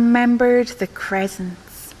we remembered the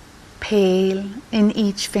crescents, pale in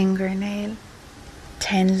each fingernail,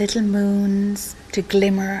 10 little moons to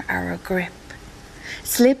glimmer our grip,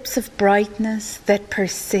 slips of brightness that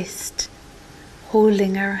persist,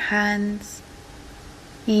 holding our hands,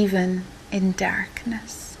 even in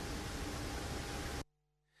darkness.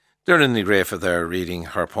 Doireann Ní Ghréofa there reading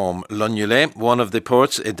her poem Lunulé, one of the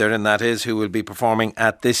poets, Doireann that is, who will be performing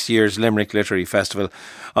at this year's Limerick Literary Festival.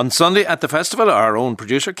 On Sunday at the festival, our own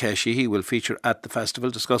producer, Kay Sheehy, will feature at the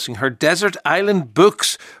festival discussing her Desert Island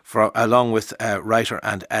books along with writer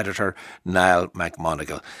and editor Niall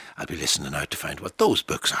McMonigal. I'll be listening out to find what those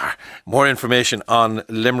books are. More information on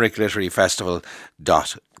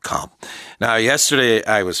limericklitteraryfestival.com. Now, yesterday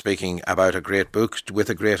I was speaking about a great book with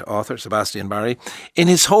a great author, Sebastian Barry, in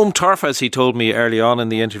his home turf, as he told me early on in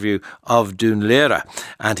the interview, of Dún Laoghaire.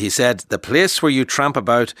 And he said, the place where you tramp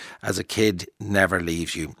about as a kid never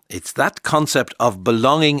leaves you. It's that concept of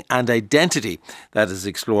belonging and identity that is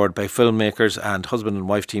explored by filmmakers and husband and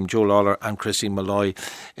wife team Joe Lawler and Christine Malloy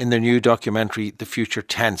in their new documentary, The Future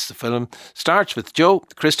Tense. The film starts with Joe,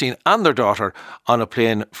 Christine and their daughter on a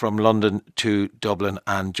plane from London to Dublin,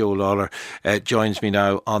 and Joe Lawler joins me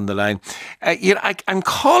now on the line. I'm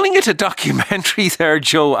calling it a documentary there,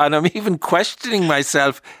 Joe, and I'm even questioning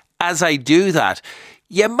myself as I do that.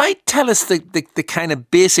 You might tell us the kind of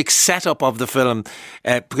basic setup of the film,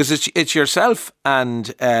 because it's yourself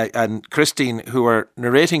and Christine who are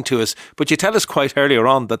narrating to us, but you tell us quite early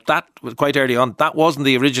on that wasn't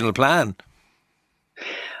the original plan.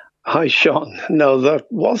 Hi, Sean. No, that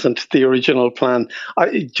wasn't the original plan.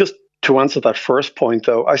 To answer that first point,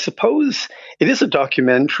 though, I suppose it is a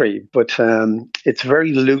documentary, but it's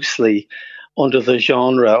very loosely under the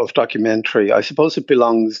genre of documentary. I suppose it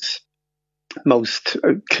belongs most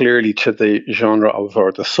clearly to the genre of,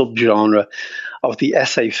 or the subgenre of the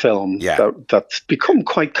essay film that's become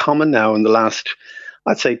quite common now in the last,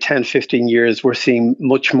 I'd say, 10, 15 years. We're seeing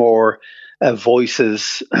much more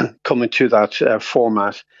voices come into that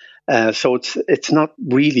format. So it's not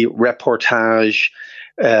really reportage.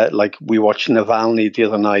 like we watched Navalny the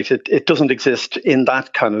other night. It doesn't exist in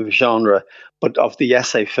that kind of genre, but of the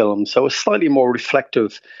essay film. So a slightly more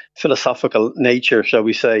reflective, philosophical nature, shall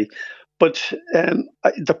we say. But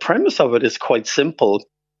the premise of it is quite simple.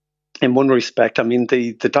 In one respect, I mean,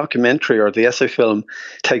 the documentary or the essay film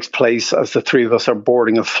takes place as the three of us are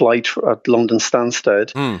boarding a flight at London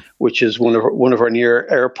Stansted, which is one of our near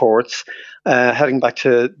airports, heading back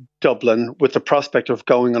to Dublin with the prospect of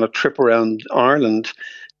going on a trip around Ireland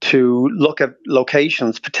to look at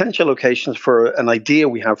locations, potential locations for an idea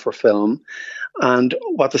we have for film, and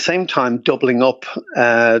at the same time doubling up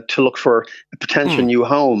to look for a potential new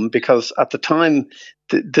home, because at the time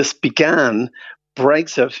this began,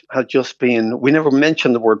 Brexit had just been, we never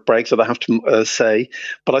mentioned the word Brexit, I have to say,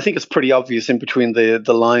 but I think it's pretty obvious in between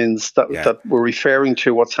the lines that we're referring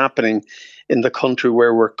to what's happening in the country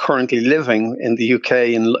where we're currently living, in the UK,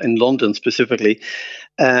 in London specifically,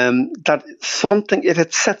 that it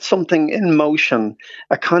had set something in motion,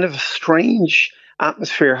 a kind of strange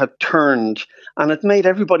atmosphere had turned, and it made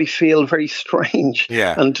everybody feel very strange.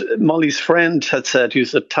 Yeah. And Molly's friend had said,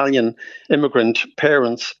 who's Italian immigrant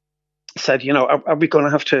parents, said, are we going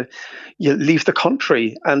to have to leave the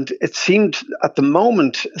country? And it seemed at the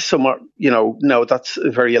moment somewhat, no, that's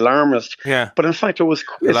very alarmist. Yeah. But in fact, there was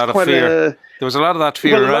a lot of fear. There was a lot of that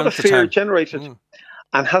fear around. A lot of fear generated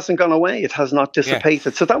and hasn't gone away. It has not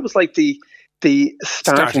dissipated. Yeah. So that was like the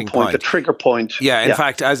starting point, the trigger point. Yeah, in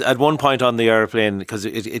fact, as at one point on the airplane, because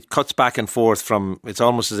it cuts back and forth from, it's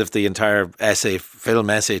almost as if the entire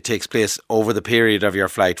film essay takes place over the period of your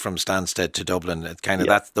flight from Stansted to Dublin. It's kind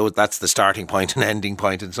of that's the starting point and ending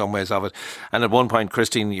point in some ways of it. And at one point,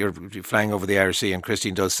 Christine, you're flying over the Irish Sea, and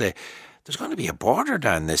Christine does say, there's going to be a border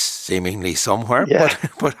down this seemingly somewhere,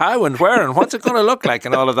 but how and where and what's it going to look like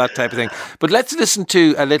and all of that type of thing. But let's listen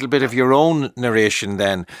to a little bit of your own narration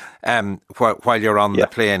then while you're on the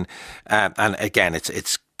plane. And again,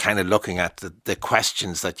 it's kind of looking at the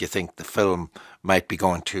questions that you think the film might be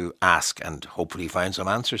going to ask and hopefully find some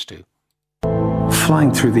answers to.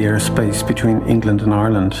 Flying through the airspace between England and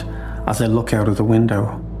Ireland, as I look out of the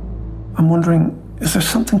window, I'm wondering, is there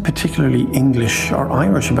something particularly English or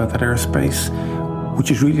Irish about that airspace?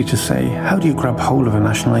 Which is really to say, how do you grab hold of a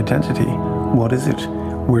national identity? What is it?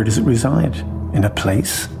 Where does it reside? In a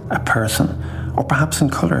place, a person, or perhaps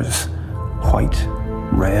in colours? White,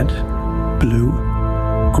 red, blue,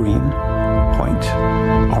 green, white,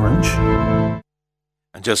 orange?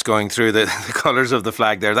 And just going through the colours of the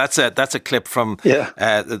flag there. That's a clip from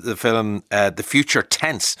the film The Future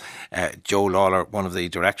Tense. Joe Lawler, one of the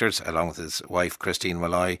directors, along with his wife Christine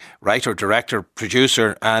Malloy, writer, director,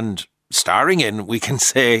 producer, and starring in, we can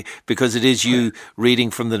say, because it is you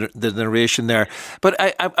reading from the narration there. But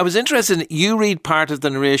I was interested in, you read part of the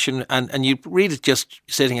narration and you read it just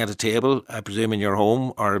sitting at a table, I presume in your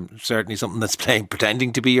home, or certainly something that's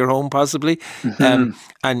pretending to be your home possibly. Mm-hmm.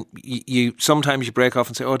 And you sometimes you break off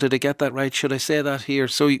and say, oh, did I get that right? Should I say that here?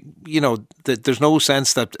 So, there's no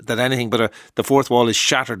sense that anything but the fourth wall is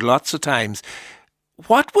shattered lots of times.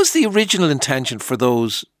 What was the original intention for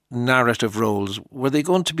those narrative roles? Were they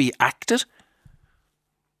going to be acted?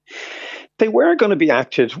 They were going to be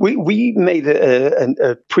acted. We made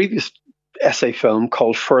a previous essay film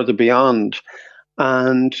called Further Beyond,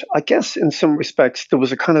 and I guess in some respects there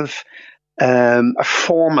was a kind of a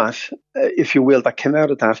format, if you will, that came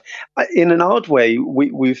out of that. In an odd way,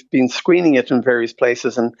 we've been screening it in various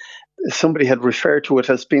places, and somebody had referred to it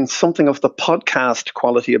as being something of the podcast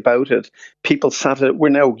quality about it. We're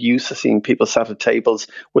now used to seeing people sat at tables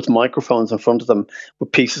with microphones in front of them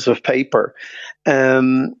with pieces of paper.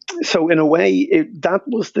 So in a way, that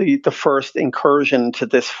was the first incursion to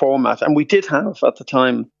this format. And we did have at the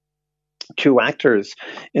time two actors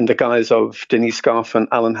in the guise of Denise Gough and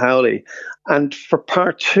Alan Howley. And for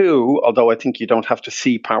part two, although I think you don't have to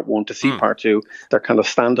see part one to see part two, they're kind of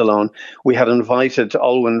standalone, we had invited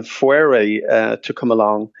Olwen Fouéré to come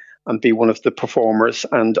along and be one of the performers,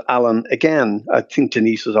 and Alan again. I think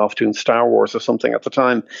Denise was off doing Star Wars or something at the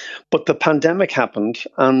time. But the pandemic happened,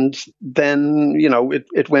 and then,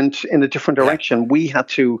 it went in a different direction. We had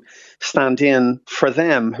to stand in for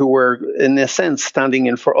them, who were, in a sense, standing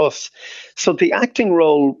in for us. So the acting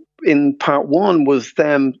role in part one was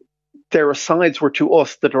them. Their asides were to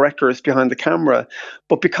us, the directors behind the camera.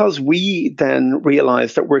 But because we then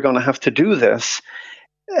realized that we're going to have to do this,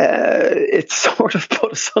 it sort of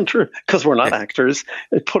put us under, because we're not actors,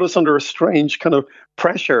 it put us under a strange kind of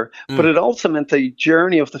pressure. But it also meant the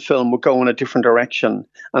journey of the film would go in a different direction,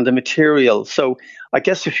 and the material. So I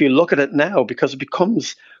guess if you look at it now, because it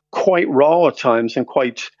becomes quite raw at times and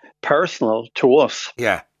quite personal to us,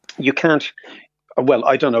 you can't well,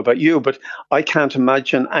 I don't know about you, but I can't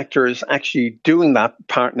imagine actors actually doing that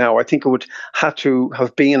part now. I think it would have to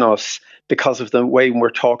have been us because of the way we're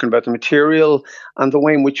talking about the material and the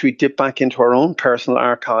way in which we dip back into our own personal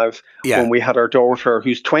archive when we had our daughter,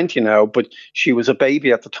 who's 20 now, but she was a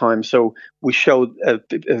baby at the time. So we showed a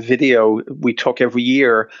video we took every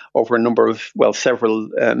year over a number of,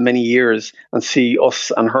 many years, and see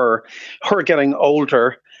us and her getting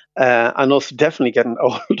older. And us definitely getting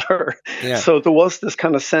older. Yeah. So there was this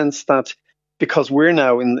kind of sense that because we're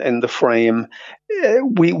now in the frame,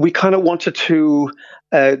 we kind of wanted to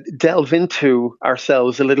delve into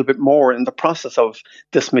ourselves a little bit more in the process of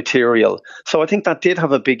this material. So I think that did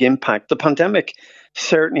have a big impact. The pandemic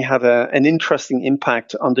certainly had an interesting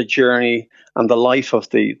impact on the journey and the life of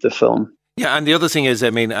the film. Yeah, and the other thing is, I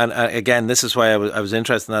mean, and again, this is why I was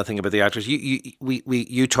interested in that thing about the actors.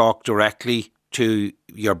 You talk directly to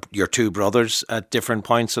your two brothers at different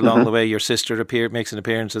points along the way. Your sister makes an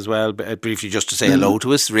appearance as well, briefly just to say hello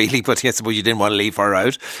to us, really. But yes, you didn't want to leave her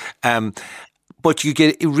out. But you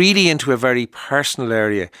get really into a very personal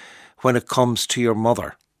area when it comes to your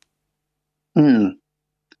mother.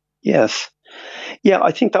 Yes. Yeah,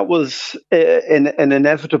 I think that was an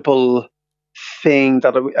inevitable thing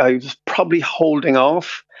that I was probably holding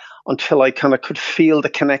off until I kind of could feel the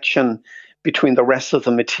connection between the rest of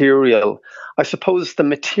the material. I suppose the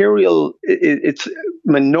material,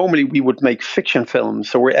 normally we would make fiction films,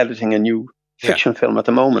 so we're editing a new fiction film at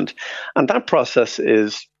the moment. And that process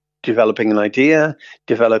is developing an idea,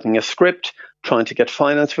 developing a script, trying to get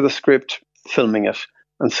finance for the script, filming it.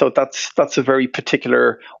 And so that's a very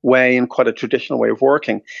particular way and quite a traditional way of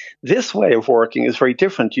working. This way of working is very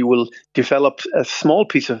different. You will develop a small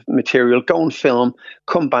piece of material, go and film,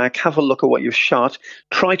 come back, have a look at what you've shot,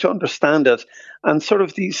 try to understand it, and sort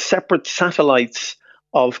of these separate satellites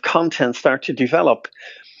of content start to develop.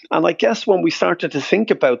 And I guess when we started to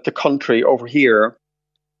think about the country over here,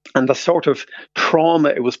 and the sort of trauma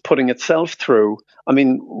it was putting itself through. I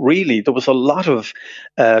mean, really, there was a lot of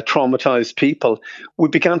traumatized people. We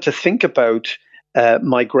began to think about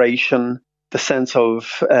migration, the sense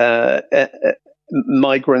of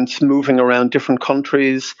migrants moving around different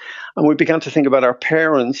countries. And we began to think about our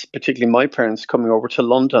parents, particularly my parents, coming over to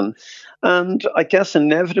London. And I guess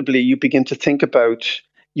inevitably you begin to think about,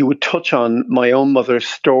 you would touch on my own mother's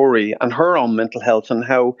story and her own mental health and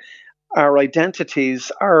how our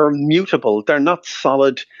identities are mutable. They're not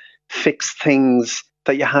solid, fixed things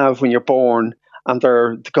that you have when you're born and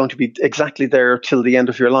they're going to be exactly there till the end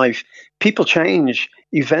of your life. People change.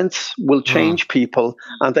 Events will change people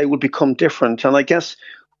and they will become different. And I guess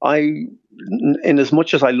in as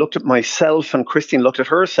much as I looked at myself and Christine looked at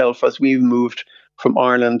herself as we moved from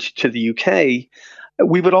Ireland to the UK,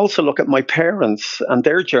 we would also look at my parents and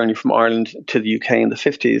their journey from Ireland to the UK in the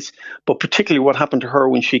 50s, but particularly what happened to her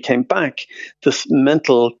when she came back. This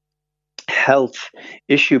mental health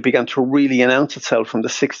issue began to really announce itself from the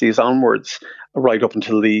 60s onwards, right up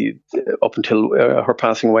until her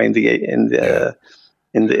passing away in the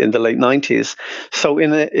late 90s. So in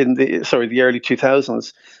the early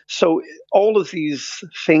 2000s. So all of these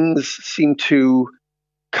things seem to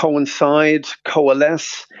coincide,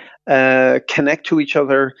 coalesce, connect to each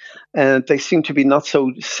other, and they seem to be not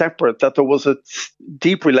so separate, that there was a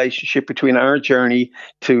deep relationship between our journey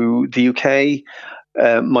to the UK,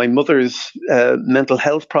 my mother's mental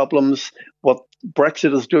health problems, what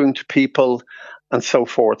Brexit is doing to people, and so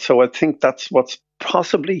forth. So I think that's what's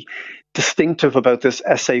possibly distinctive about this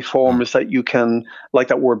essay form, is that you can, like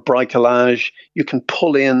that word bricolage, you can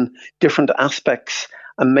pull in different aspects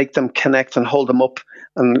and make them connect and hold them up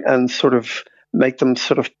and sort of make them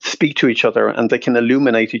sort of speak to each other, and they can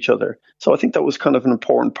illuminate each other. So I think that was kind of an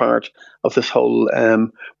important part of this whole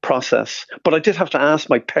process. But I did have to ask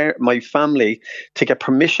my family to get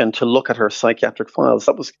permission to look at her psychiatric files.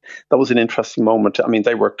 That was an interesting moment. I mean,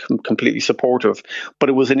 they were completely supportive, but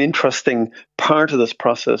it was an interesting part of this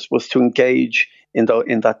process was to engage in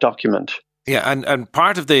that document. Yeah, and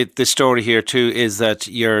part of the story here too is that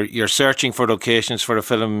you're searching for locations for a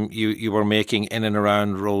film you were making in and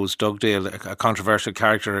around Rose Dugdale, a controversial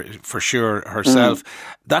character for sure herself.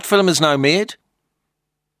 That film is now made?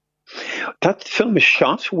 That film is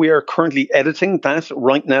shot. We are currently editing that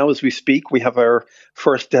right now as we speak. We have our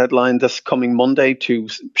first deadline this coming Monday to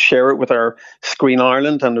share it with our Screen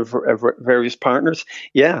Ireland and various partners.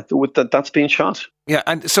 Yeah, that's being shot. Yeah,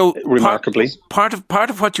 and so remarkably, part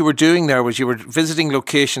of what you were doing there was you were visiting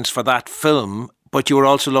locations for that film, but you were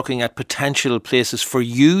also looking at potential places for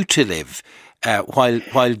you to live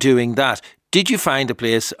while doing that. Did you find a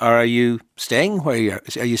place, or are you staying where you are?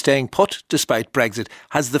 Are you staying put despite Brexit?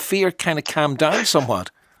 Has the fear kind of calmed down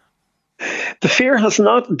somewhat? The fear has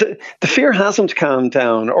not. The fear hasn't calmed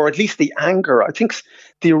down, or at least the anger. I think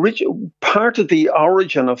the original part of the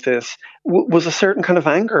origin of this was a certain kind of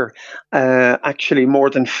anger, actually more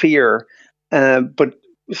than fear. But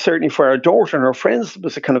certainly for our daughter and her friends, it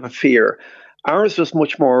was a kind of a fear. Ours was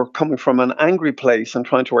much more coming from an angry place and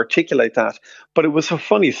trying to articulate that. But it was a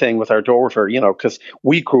funny thing with our daughter, because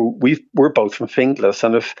we're both from Finglas.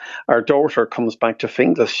 And if our daughter comes back to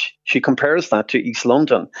Finglas, she compares that to East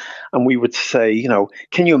London. And we would say,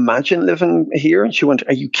 can you imagine living here? And she went,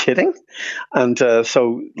 are you kidding? And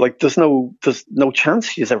so there's no chance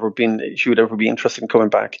she would ever be interested in coming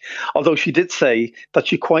back. Although she did say that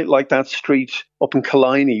she quite liked that street up in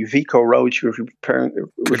Killiney, Vico Road, she was referring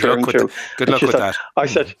to. Good luck with that. I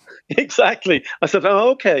said, exactly. I said,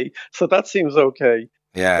 oh, okay. So that seems okay.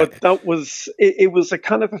 Yeah. But that was, it was a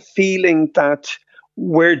kind of a feeling that,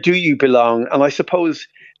 where do you belong? And I suppose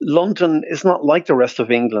London is not like the rest of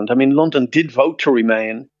England. I mean, London did vote to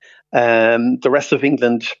remain. The rest of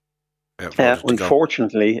England,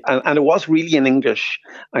 unfortunately, and it was really an English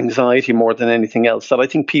anxiety more than anything else that I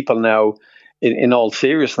think people now, in all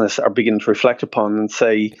seriousness, are beginning to reflect upon and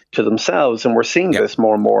say to themselves, and we're seeing this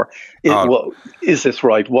more and more, is this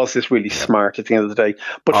right? Was this really smart at the end of the day?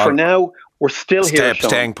 But for now, we're still here, Sean.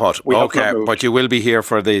 Staying put. Okay, but you will be here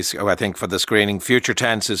for these, I think, for the screening. Future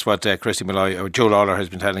Tense is what Christy Malloy, Joe Lawler has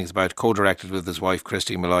been telling us about, co-directed with his wife,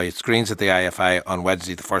 Christy Malloy. It screens at the IFI on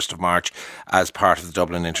Wednesday, the 1st of March, as part of the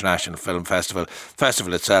Dublin International Film Festival. The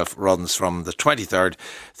festival itself runs from the 23rd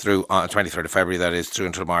through 23rd of February, that is, through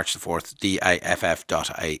until March the 4th.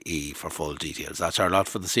 diff.ie for full details. That's our lot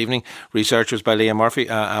for this evening. Researchers by Liam Murphy,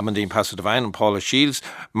 Amandine Passadevine and Paula Shields.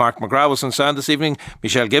 Mark McGrath was on sound this evening.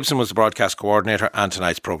 Michelle Gibson was the broadcast coordinator, and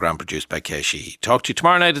tonight's programme produced by Kay Sheehy. Talk to you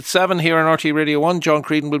tomorrow night at 7 here on RT Radio 1. John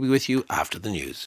Creedon will be with you after the news.